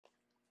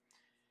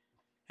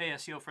Hey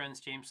SEO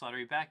friends, James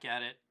Slattery back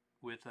at it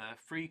with a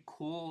free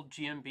cool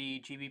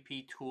GMB,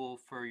 GBP tool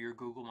for your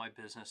Google My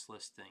Business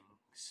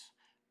listings.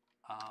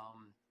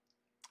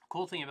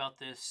 Cool thing about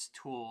this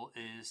tool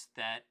is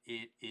that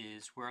it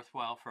is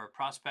worthwhile for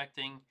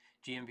prospecting,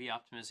 GMB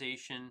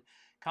optimization,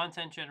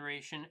 content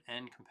generation,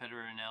 and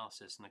competitor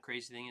analysis. And the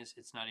crazy thing is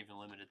it's not even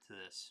limited to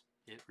this.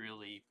 It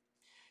really,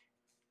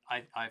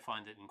 I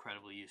find it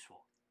incredibly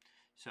useful.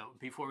 So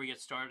before we get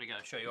started, I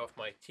got to show you off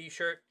my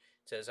t-shirt.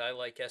 It says I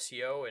like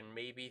SEO and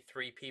maybe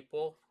 3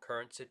 people,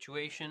 current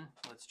situation.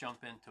 Let's jump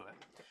into it.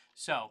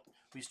 So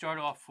we start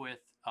off with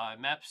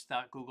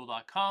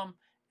maps.google.com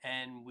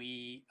and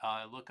we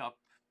look up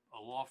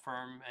a law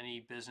firm, any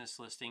business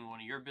listing,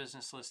 one of your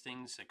business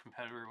listings, a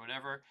competitor,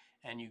 whatever,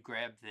 and you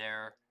grab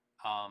their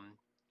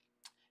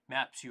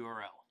maps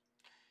URL.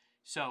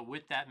 So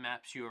with that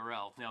maps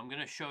URL, now I'm going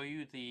to show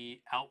you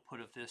the output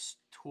of this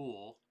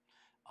tool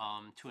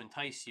to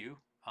entice you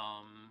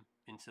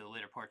into the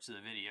later parts of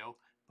the video,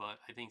 but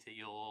I think that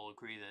you'll all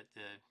agree that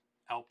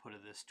the output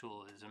of this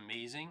tool is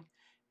amazing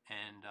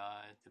and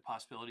the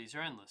possibilities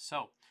are endless.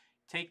 So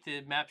take the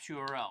maps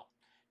URL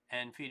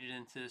and feed it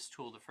into this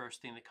tool. The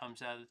first thing that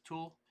comes out of the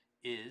tool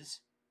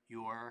is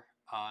your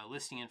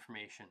listing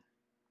information.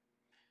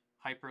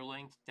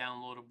 Hyperlinked,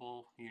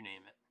 downloadable, you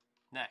name it.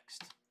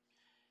 Next,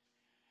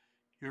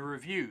 your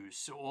reviews.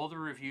 So all the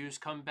reviews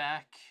come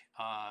back,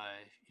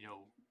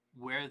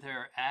 where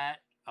they're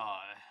at,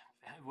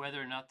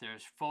 whether or not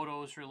there's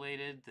photos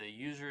related, the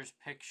user's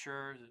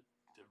picture,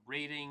 the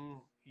rating,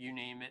 you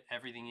name it,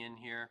 everything in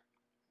here.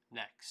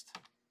 Next,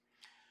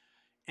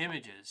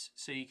 images.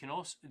 So you can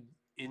also,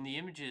 in the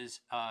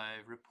images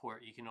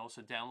report, you can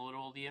also download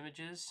all the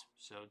images.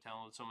 So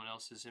download someone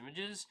else's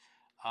images,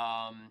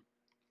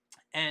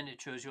 and it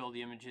shows you all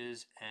the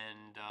images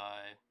and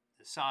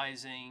the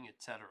sizing,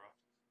 etc.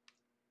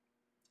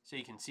 So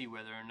you can see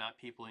whether or not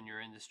people in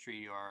your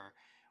industry are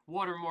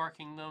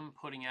watermarking them,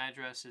 putting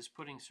addresses,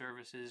 putting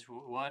services,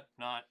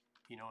 whatnot.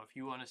 If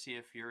you want to see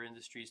if your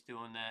industry is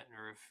doing that,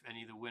 or if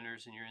any of the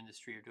winners in your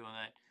industry are doing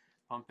that,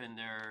 pump in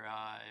their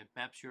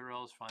maps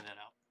URLs, find that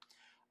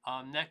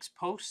out. Next,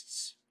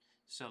 posts.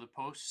 So the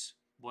posts,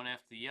 one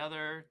after the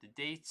other, the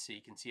dates, so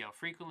you can see how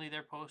frequently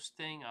they're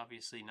posting,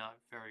 obviously not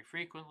very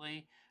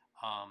frequently,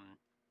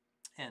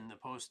 and the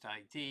post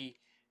ID.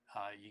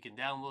 You can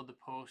download the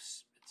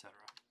posts, etc.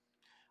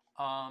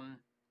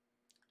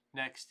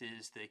 Next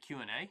is the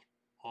Q&A,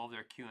 all of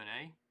their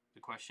Q&A,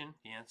 the question,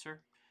 the answer,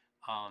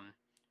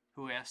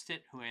 who asked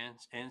it, who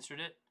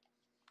answered it.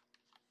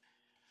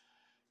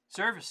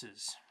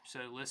 Services, so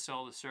it lists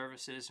all the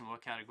services and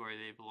what category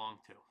they belong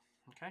to.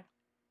 Okay.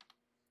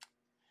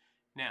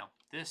 Now,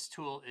 this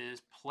tool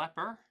is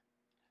Plepper,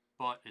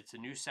 but it's a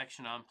new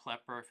section on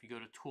Plepper. If you go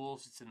to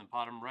Tools, it's in the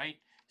bottom right.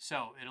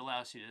 So it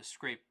allows you to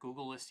scrape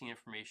Google listing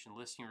information,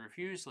 listing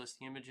reviews,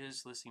 listing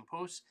images, listing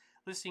posts,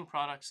 listing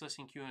products,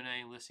 listing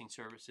Q&A, listing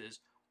services.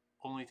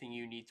 Only thing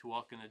you need to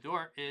walk in the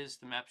door is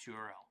the maps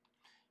URL.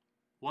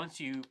 Once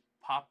you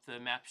pop the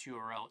maps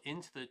URL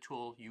into the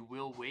tool, you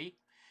will wait.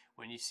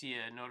 When you see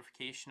a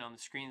notification on the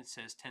screen that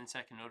says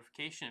 10-second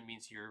notification, it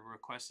means your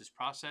request is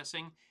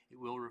processing. It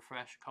will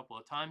refresh a couple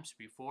of times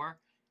before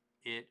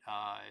it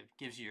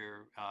gives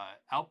your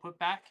output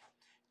back.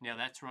 Now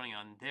that's running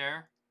on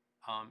their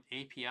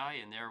API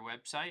and their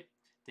website.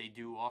 They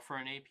do offer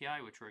an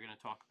API, which we're going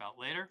to talk about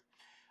later.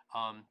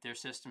 Their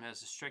system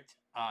has a strict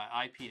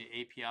IP to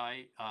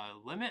API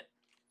limit,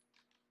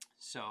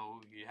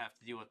 so you have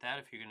to deal with that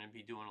if you're going to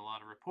be doing a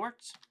lot of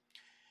reports.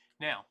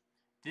 Now,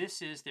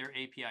 this is their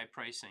API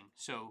pricing.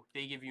 So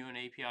they give you an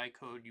API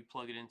code, you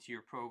plug it into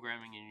your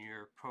programming, and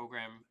your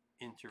program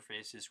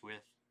interfaces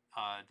with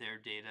their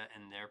data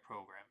and their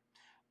program.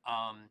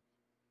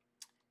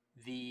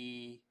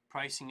 The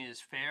pricing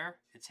is fair.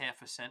 It's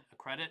 0.5 cents a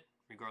credit,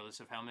 regardless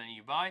of how many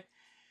you buy.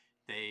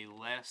 They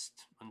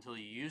last until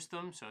you use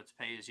them, so it's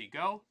pay as you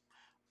go.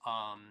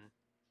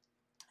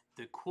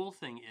 The cool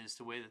thing is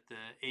the way that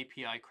the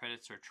API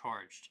credits are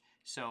charged.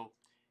 So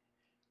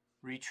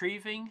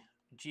retrieving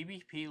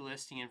GBP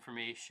listing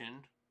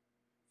information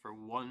for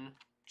 1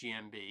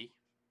 GMB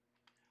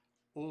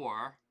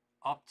or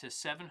up to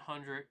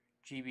 700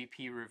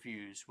 GBP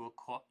reviews will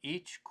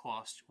each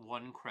cost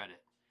 1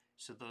 credit.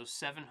 So those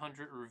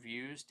 700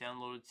 reviews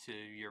downloaded to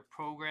your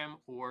program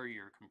or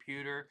your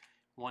computer,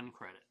 1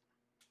 credit,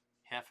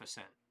 0.5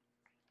 cent.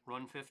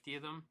 Run 50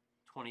 of them,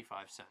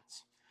 25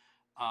 cents.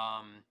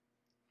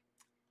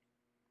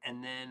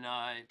 And then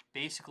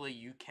basically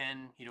you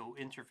can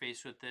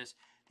interface with this.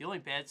 The only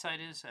bad side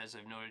is, as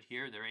I've noted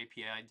here, their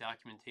API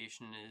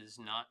documentation is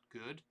not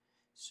good.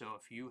 So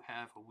if you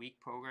have a weak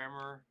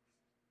programmer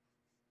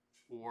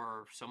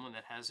or someone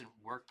that hasn't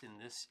worked in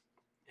this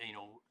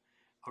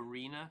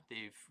arena,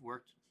 they're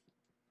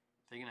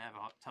going to have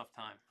a tough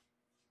time.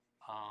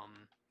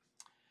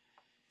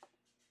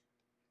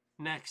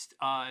 Next,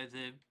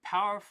 the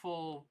power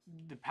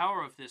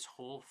of this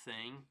whole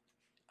thing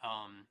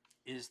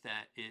is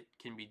that it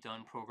can be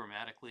done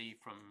programmatically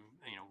from,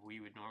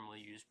 we would normally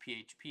use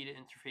PHP to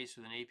interface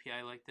with an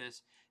API like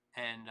this.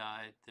 And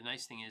the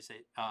nice thing is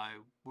that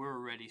we're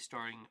already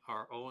starting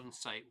our own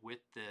site with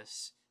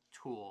this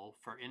tool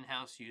for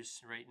in-house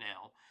use right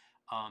now.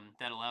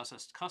 That allows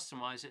us to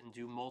customize it and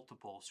do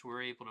multiple. So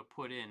we're able to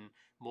put in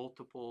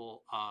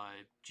multiple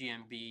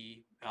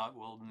GMB,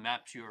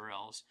 maps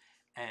URLs,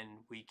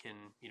 and we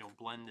can,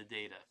 blend the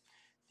data.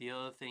 The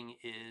other thing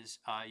is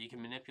you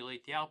can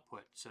manipulate the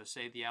output. So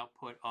say the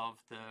output of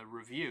the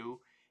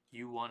review,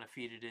 you want to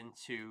feed it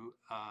into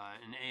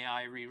an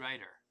AI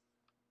rewriter.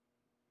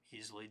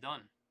 Easily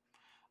done.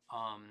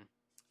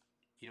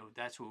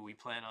 That's what we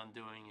plan on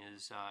doing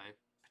is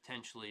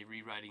potentially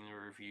rewriting the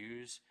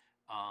reviews,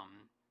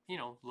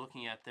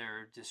 looking at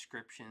their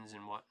descriptions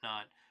and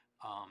whatnot,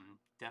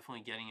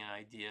 definitely getting an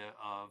idea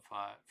of,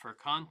 for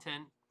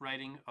content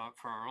writing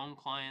for our own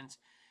clients,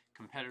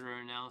 competitor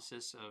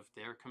analysis of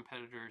their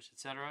competitors,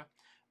 etc.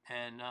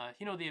 And,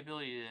 the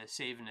ability to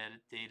save and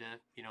edit data,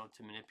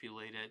 to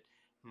manipulate it,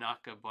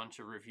 knock a bunch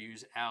of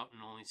reviews out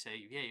and only say,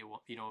 yeah,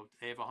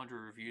 they have 100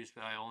 reviews,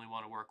 but I only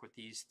want to work with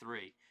these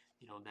 3.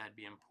 That'd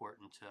be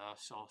important to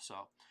us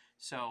also.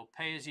 So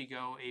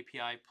pay-as-you-go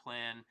API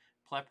plan,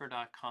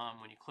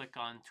 plepper.com. When you click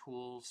on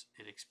tools,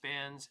 it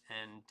expands,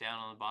 and down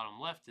on the bottom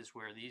left is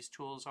where these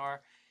tools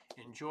are.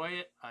 Enjoy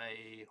it.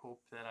 I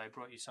hope that I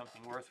brought you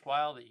something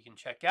worthwhile that you can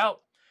check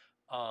out.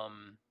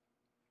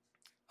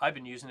 I've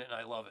been using it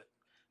and I love it.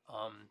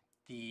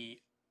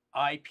 The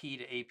IP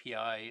to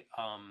API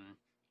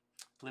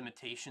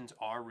limitations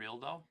are real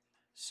though,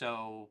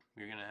 so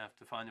you're going to have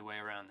to find a way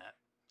around that.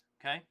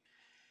 Okay?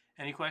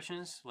 Any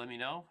questions? Let me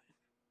know.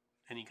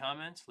 Any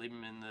comments? Leave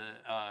them in the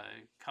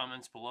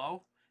comments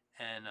below.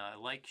 And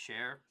like,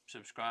 share,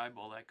 subscribe,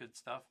 all that good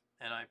stuff.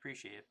 And I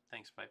appreciate it.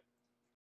 Thanks. Bye.